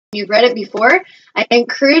you've read it before, I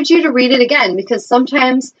encourage you to read it again, because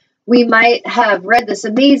sometimes we might have read this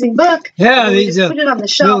amazing book. Yeah, and we these just put it on the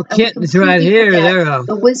shelf, little kittens and we right here. They're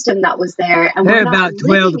the wisdom that was there, and they're we're not about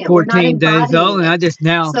 12 to 14 days old, and I just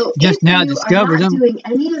now discovered them. Doing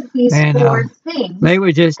any of these four things, they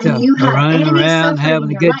were just running around,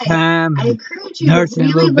 having a good time, I encourage you nursing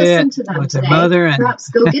to really a little listen to bit them with their today. mother. And perhaps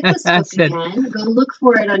go get this book again, go look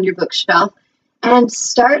for it on your bookshelf, and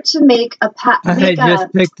start to make a I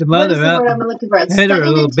just picked the mother up, hit her a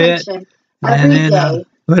little bit, and then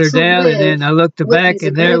put her down, and then I looked back,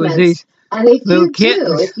 and there was these little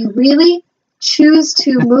kittens. If you really choose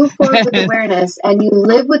to move forward with awareness, and you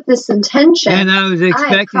live with this intention, and I was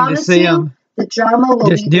expecting to see them the drama will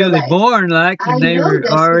just newly born, like, and they were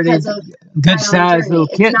already good-sized little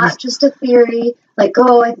kittens. It's not just a theory, like,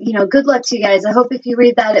 oh, you know, good luck to you guys. I hope if you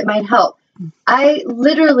read that, it might help. I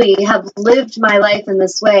literally have lived my life in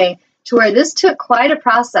this way, to where this took quite a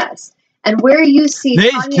process. And where you see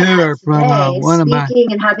these two are from one of my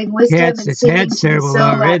speaking and having wisdom cats and that's had several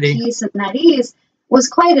already. At peace and at ease, was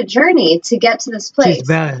quite a journey to get to this place. She's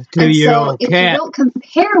about a 2-year-old cat. If you don't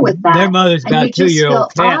compare with that, their mother's about a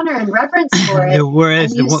 2-year-old cat. Honor and reverence for it,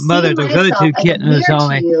 whereas the mother of those other two kittens is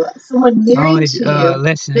only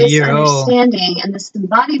less than a year old. This understanding and this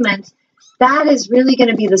embodiment, that is really going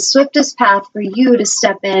to be the swiftest path for you to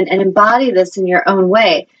step in and embody this in your own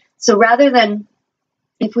way. So rather than,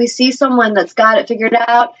 if we see someone that's got it figured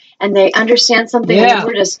out and they understand something, and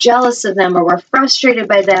we're just jealous of them, or we're frustrated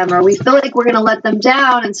by them, or we feel like we're going to let them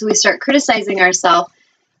down, and so we start criticizing ourselves,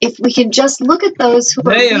 if we can just look at those who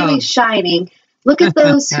are really shining, look at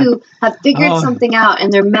those who have figured something out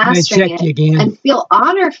and they're mastering it, and feel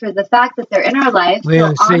honor for the fact that they're in our life,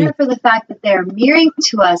 feel honor for the fact that they're mirroring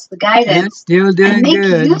to us the guidance, and make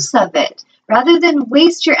use of it. Rather than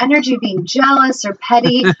waste your energy being jealous or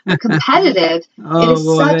petty or competitive, it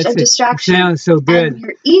is such a distraction. Sounds so good. And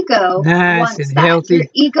your ego wants and that. Healthy. Your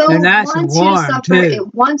ego wants you to suffer.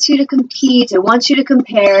 It wants you to compete. It wants you to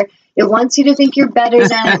compare. It wants you to think you're better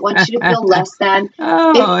than. It wants you to feel less than.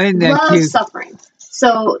 It loves suffering.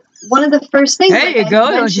 So one of the first things there you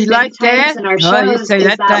go. Don't you like that? In our shows you say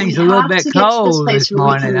that thing's a little bit cold this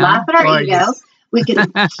morning. We can laugh at our ego. We can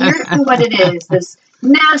hear it for what it is. This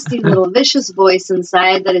nasty little vicious voice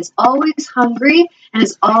inside that is always hungry and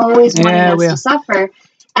is always wanting us to suffer.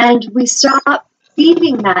 And we stop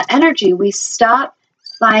feeding that energy. We stop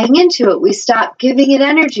buying into it. We stop giving it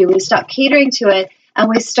energy. We stop catering to it. And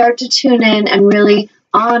we start to tune in and really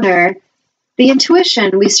honor the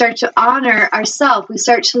intuition. We start to honor ourselves. We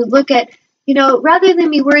start to look at, you know, rather than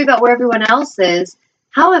me worry about where everyone else is,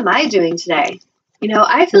 how am I doing today? You know,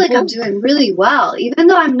 I feel like I'm doing really well. Even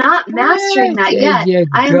though I'm not mastering that yet,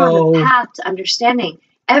 I am on the path to understanding.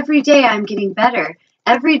 Every day I'm getting better.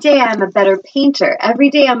 Every day I'm a better painter.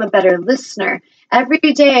 Every day I'm a better listener.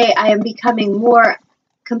 Every day I am becoming more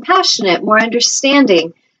compassionate, more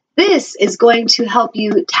understanding. This is going to help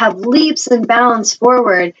you to have leaps and bounds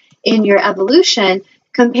forward in your evolution,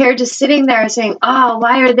 compared to sitting there saying, oh,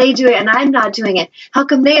 why are they doing it and I'm not doing it? How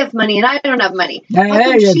come they have money and I don't have money? How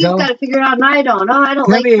come she's got it figured out and I don't? Oh, I don't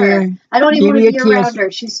like her. I don't even want to be around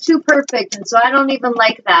her. She's too perfect, and so I don't even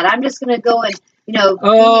like that. I'm just going to go and, you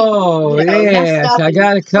know, yes, I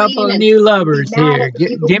got a couple of new lovers here.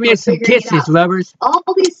 Give me some kisses, lovers. All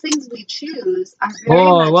these things we choose are very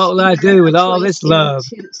much what will I do with all this love?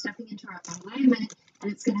 Stepping into our alignment,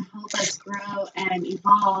 and it's going to help us grow and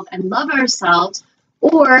evolve and love ourselves.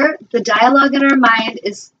 Or the dialogue in our mind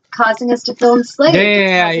is causing us to feel enslaved.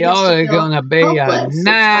 Yeah, y'all are going to be a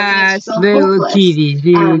nice little kitties.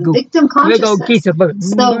 Victim consciousness.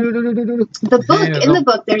 So in the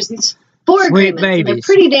book, there's these 4 agreements. And they're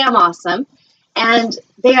pretty damn awesome. And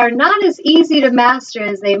they are not as easy to master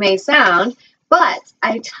as they may sound. But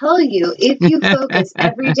I tell you, if you focus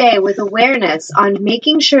every day with awareness on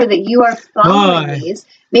making sure that you are following these,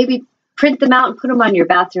 maybe print them out and put them on your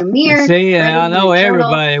bathroom mirror. See, I know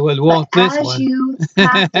everybody would want this one. As you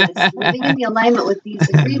practice living in the alignment with these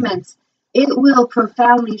agreements, it will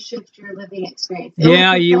profoundly shift your living experience.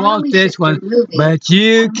 Yeah, you want this one, but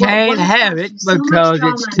you can't have it because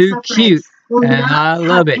it's too cute, and I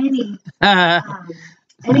love it.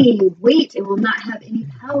 Any weight, it will not have any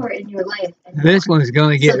power in your life. This one's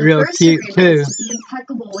going to get real cute too. Be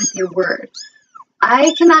impeccable with your word.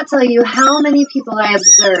 I cannot tell you how many people I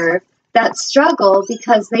observe that struggle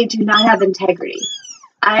because they do not have integrity.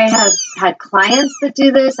 I have had clients that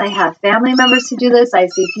do this. I have family members who do this. I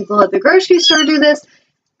see people at the grocery store do this.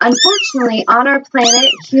 Unfortunately, on our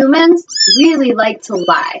planet, humans really like to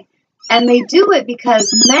lie. And they do it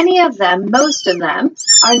because many of them, most of them,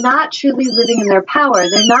 are not truly living in their power.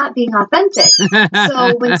 They're not being authentic.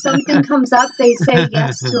 So when something comes up, they say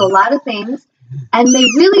yes to a lot of things, and they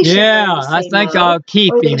really should learn to say I think no, I'll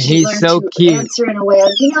keep or they him. should He's learn so to cute. answer in a way of,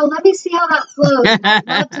 let me see how that flows. And I'd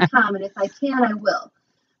love to come, and if I can, I will.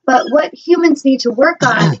 But what humans need to work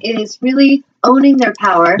on is really owning their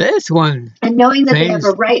power. This one and knowing that they have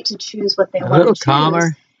a right to choose what they want to choose. A little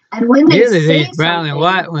calmer. And when they Usually say these brown and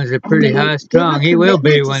white ones are and pretty high strung. He will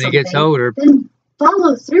be when he gets older. Then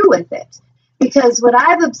follow through with it. Because what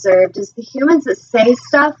I've observed is the humans that say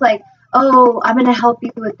stuff like, oh, I'm going to help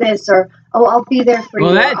you with this, or oh, I'll be there for you,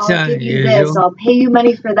 or that's I'll give you this, I'll pay you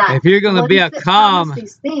money for that. If you're going to be a calm,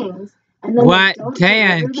 these things, and then white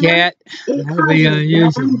tan cat, that'll be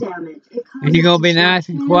unusual. And you're going to be nice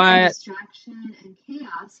and quiet. Distraction and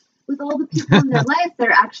chaos with all the people in their life that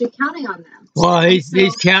are actually counting on them. Well,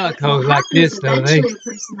 these calicos like this, though, eventually a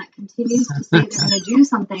person that continues to say they're going to do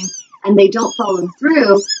something and they don't follow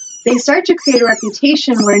through, they start to create a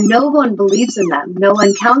reputation where no one believes in them. No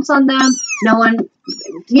one counts on them. No one,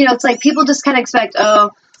 it's like people just kind of expect,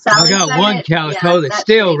 oh, Sally I got one calico that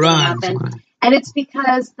still runs. And it's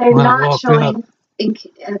because they're not showing...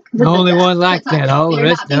 the only one like that. All the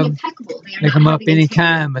rest of them, they come up any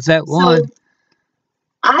time, but that one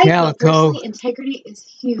calico, integrity is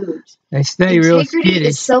huge. They stay real skittish. Integrity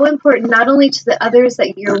is so important, not only to the others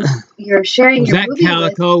that you're sharing your movie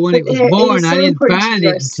calico with, when it was born, I didn't find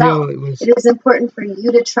it until it was. It is important for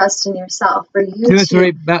you to trust in yourself, for you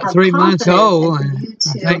about 3 months old, and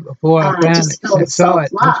I think before I found it, saw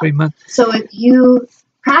it 3 months. So if you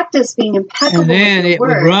practice being impeccable, and then it would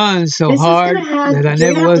run so hard that I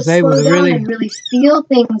never was able to really feel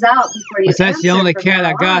things out before you. But that's the only cat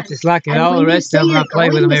I got. Just like it, all the rest of them, I play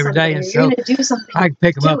with them every day, and so I can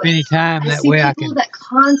pick them up anytime. That way,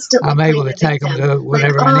 I'm able to take them to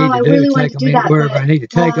whatever I need to do, take them wherever I need to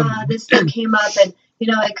take them. This thing came up, and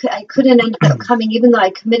I couldn't end up coming, even though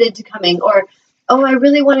I committed to coming, or I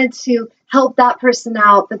really wanted to help that person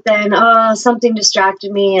out, but then something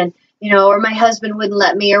distracted me, and or my husband wouldn't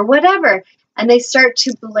let me, or whatever. And they start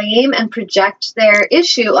to blame and project their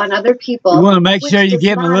issue on other people. You want to make sure you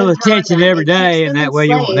give them a little attention every day, and that way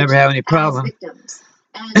you won't never have any problem.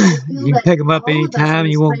 You can pick them up anytime,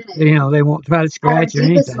 and you won't, they won't try to scratch or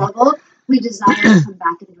anything. Level, we desire to come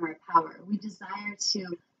back into our power. We desire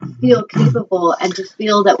to feel capable and to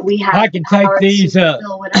feel that we have. I can take these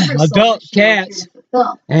adult cats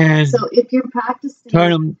and so if you're practicing,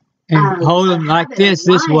 turn them and hold them like this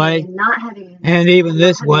way, and even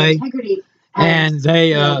this way, and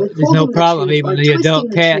they there's no problem, even the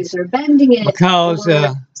adult cats, because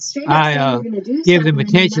I give them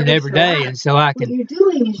attention every day, and so I can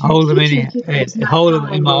hold them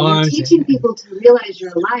in my arms, teaching people to realize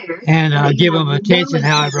you're a liar, and give them attention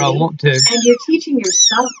however I want to. And you're teaching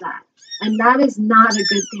yourself that. And that is not a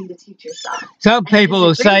good thing to teach yourself. Some people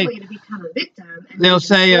will say, they'll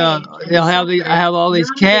say, I have all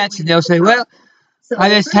these cats, and they'll say, well, I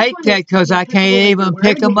just hate that because I can't even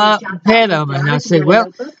pick them up and pet them. And I say,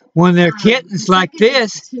 well, when they're kittens like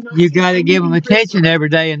this, you got to give them attention every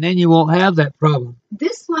day, and then you won't have that problem.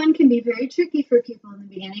 This one can be very tricky for people in the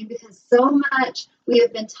beginning because so much we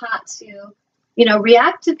have been taught to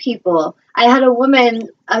react to people. I had a woman,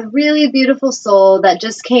 a really beautiful soul that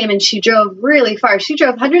just came, and she drove really far. She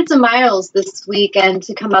drove hundreds of miles this weekend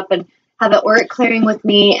to come up and have an auric clearing with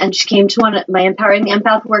me, and she came to my Empowering the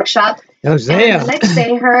Empath workshop. And the next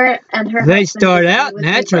day, her and her they start out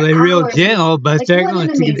naturally real gentle, but they're going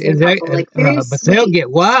to but they'll get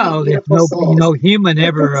wild if no human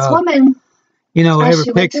ever ever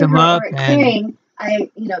picks them up. And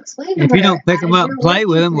I explained to if her, you don't pick them up and play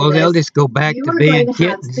with them, well, they'll just go back to being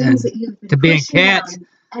kittens and to being cats.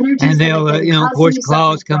 And they'll, of course,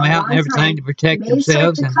 claws come out and everything to protect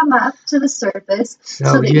themselves. And come up to the surface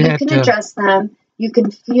so that you can address them. You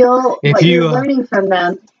can feel what you're learning from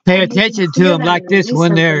them. Pay attention to them like this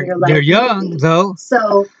when they're young, though.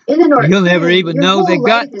 So you'll never even know they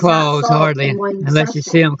got claws hardly unless you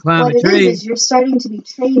see them climb a tree. What it is you're starting to be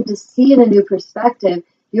trained to see in a new perspective.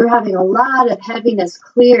 You're having a lot of heaviness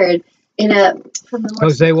cleared from the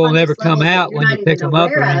because they will never come out when you pick them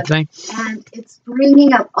up or anything. And it's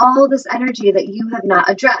bringing up all this energy that you have not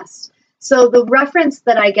addressed. So the reference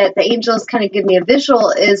that I get, the angels kind of give me a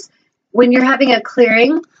visual, is when you're having a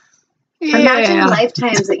clearing, imagine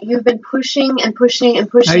lifetimes that you've been pushing and pushing and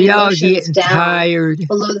pushing emotions down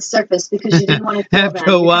below the surface because you didn't want to feel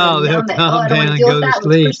After a while, they'll calm down and go to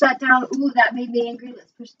sleep. Let's push that down. Ooh, that made me angry.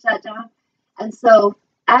 Let's push that down. And so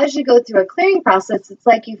as you go through a clearing process, it's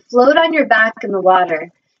like you float on your back in the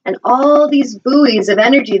water, and all these buoys of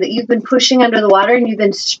energy that you've been pushing under the water, and you've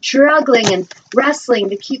been struggling and wrestling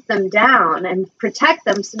to keep them down and protect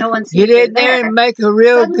them so no one sees get in there and make a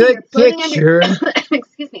real good picture.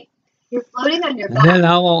 Excuse me. You're floating on your back. And then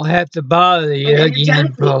I won't have to bother you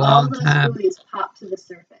again for a long time. All those buoys pop to the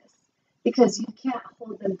surface because you can't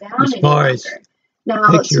hold them down any longer. Now,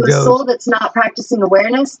 to a soul that's not practicing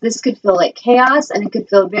awareness, this could feel like chaos and it could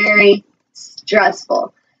feel very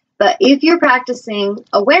stressful. But if you're practicing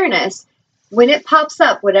awareness, when it pops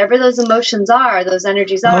up, whatever those emotions are, those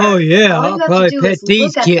energies are. Oh, yeah. I'll probably pet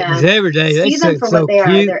these kittens every day. They look so cute.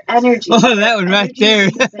 Are. Their energy. Oh, that one right there.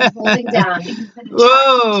 You've been holding down. You've been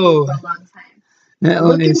whoa. For a long time. That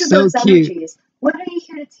one is so cute. Energies. What are you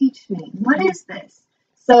here to teach me? What is this?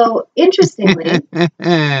 So, interestingly,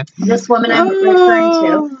 this woman I'm referring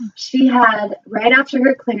to, she had, right after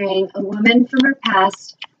her clearing, a woman from her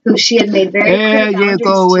past who she had made very clear boundaries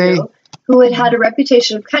to, who had had a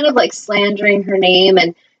reputation of kind of like slandering her name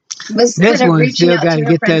and was this kind of one reaching still out got to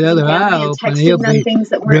get that other eye open. He'll be things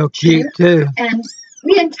that real cute, too. And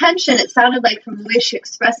the intention, it sounded like from the way she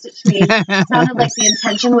expressed it to me, it sounded like the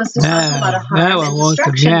intention was to talk about a harm and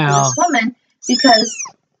destruction for this woman because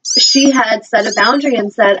she had set a boundary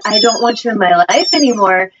and said, I don't want you in my life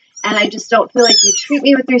anymore, and I just don't feel like you treat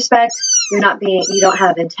me with respect. You don't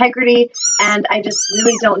have integrity, and I just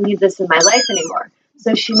really don't need this in my life anymore.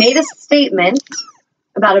 So she made a statement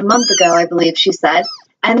about a month ago, I believe she said,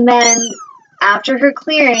 and then after her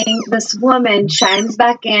clearing, this woman chimes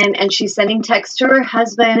back in, and she's sending texts to her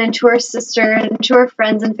husband and to her sister and to her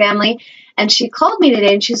friends and family. And she called me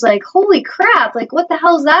today, and she's like, holy crap, like, what the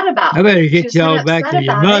hell is that about? I better get y'all back to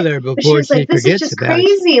your mother before she forgets about it. This is just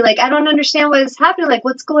crazy. Like, I don't understand what is happening. Like,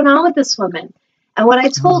 what's going on with this woman? And what I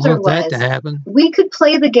told her was, we could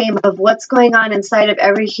play the game of what's going on inside of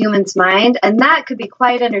every human's mind, and that could be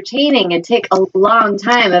quite entertaining and take a long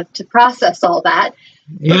time to process all that.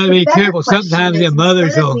 You gotta be careful. Sometimes their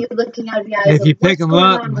mothers will, if you pick them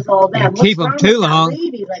up and keep them too long,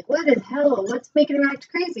 like, what in hell? What's making her act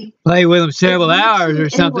crazy? Play with them several hours or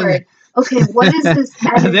something. Okay, what is this?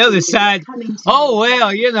 They'll decide, oh,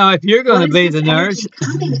 well, you know, if you're going to be the nurse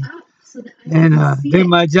and do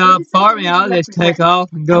my job for me, I'll just take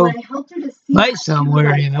off and go play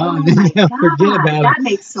somewhere, you know, and then they'll forget about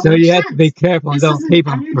it. So you have to be careful and don't keep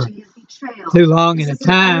them for too long at a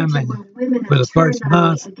time and for the first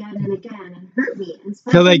month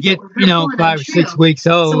till they get, you know, 5 or 6 weeks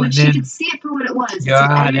old, and then you're all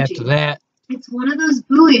right after that. It's one of those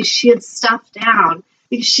buoys she had stuffed down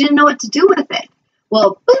because she didn't know what to do with it.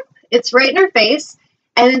 Well, boop, it's right in her face,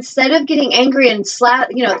 and instead of getting angry and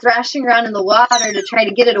thrashing around in the water to try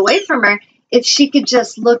to get it away from her, if she could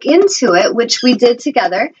just look into it, which we did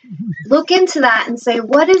together, look into that and say,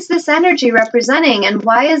 what is this energy representing and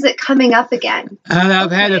why is it coming up again? And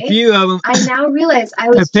I've had a few of them. I now realize I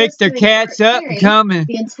was pick their cats up and come and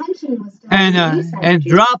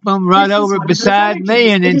drop them right over beside me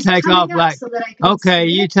and then take off like, okay,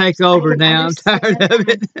 you take over now. I'm tired of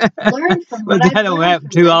it. But that don't happen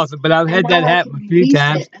too often, but I've had that happen a few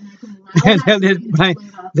times. And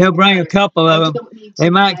they'll bring a couple of them. They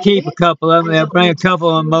might keep a couple of them. They'll bring a couple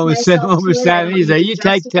of them over beside me. Say, you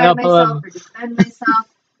take a couple of them.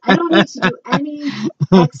 I don't need to do any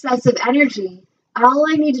excessive energy. All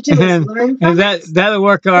I need to do is learn from that'll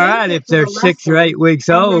work all right if they're 6 or 8 weeks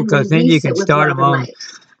old, because then you can start them on,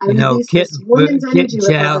 you know, kitten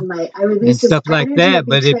chow and stuff like that.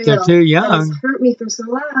 But if they're too young, hurt me for so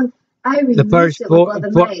long, the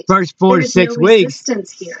first 4 to 6 weeks.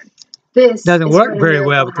 This doesn't work very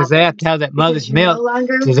well because they have to have that mother's milk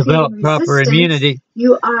to develop proper immunity.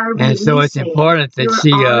 And so it's important that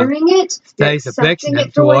she stays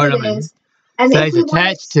affectionate toward them and stays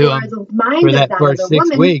attached to them for that first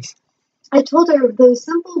 6 weeks. I told her the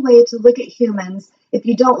simple way to look at humans, if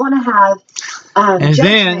you don't want to have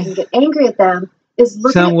judgment and get angry at them, is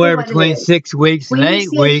look somewhere between 6 weeks and 8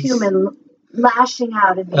 weeks. Lashing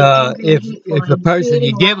out and if the person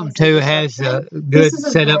you give them to has a good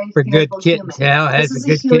setup for good kitten chow, has a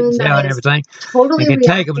good kitten chow and everything, you can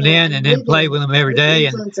take them in and then play with them every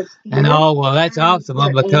day and all. Well, that's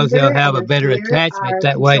optimum because they'll have a better attachment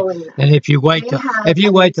that way than if you wait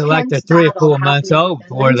till like they're 3 or 4 months old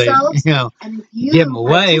before they give them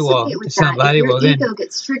away to somebody. Well, then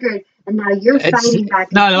and now you're fighting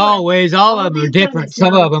back. Not always. All of them are different.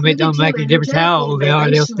 Some of them, it don't make any difference how old they are.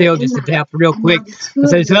 They'll still just adapt real quick. But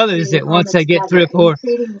there's others that once they get 3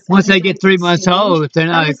 months old, if they're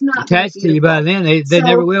not attached to you by then, they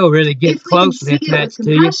never will really get closely attached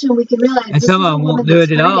to you. And some of them won't do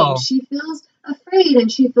it at all. She feels afraid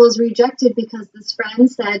and she feels rejected because this friend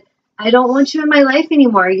said, I don't want you in my life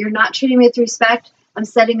anymore. You're not treating me with respect. I'm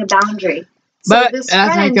setting a boundary. But so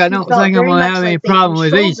I don't think I'm going to have any problem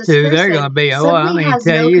with these two. They're going to be, well, I mean,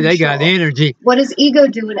 tell you, they got energy. What does ego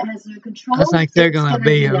do when it has no control? I think they're going to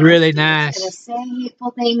be really nice. It's going to say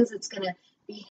hateful things. It's going to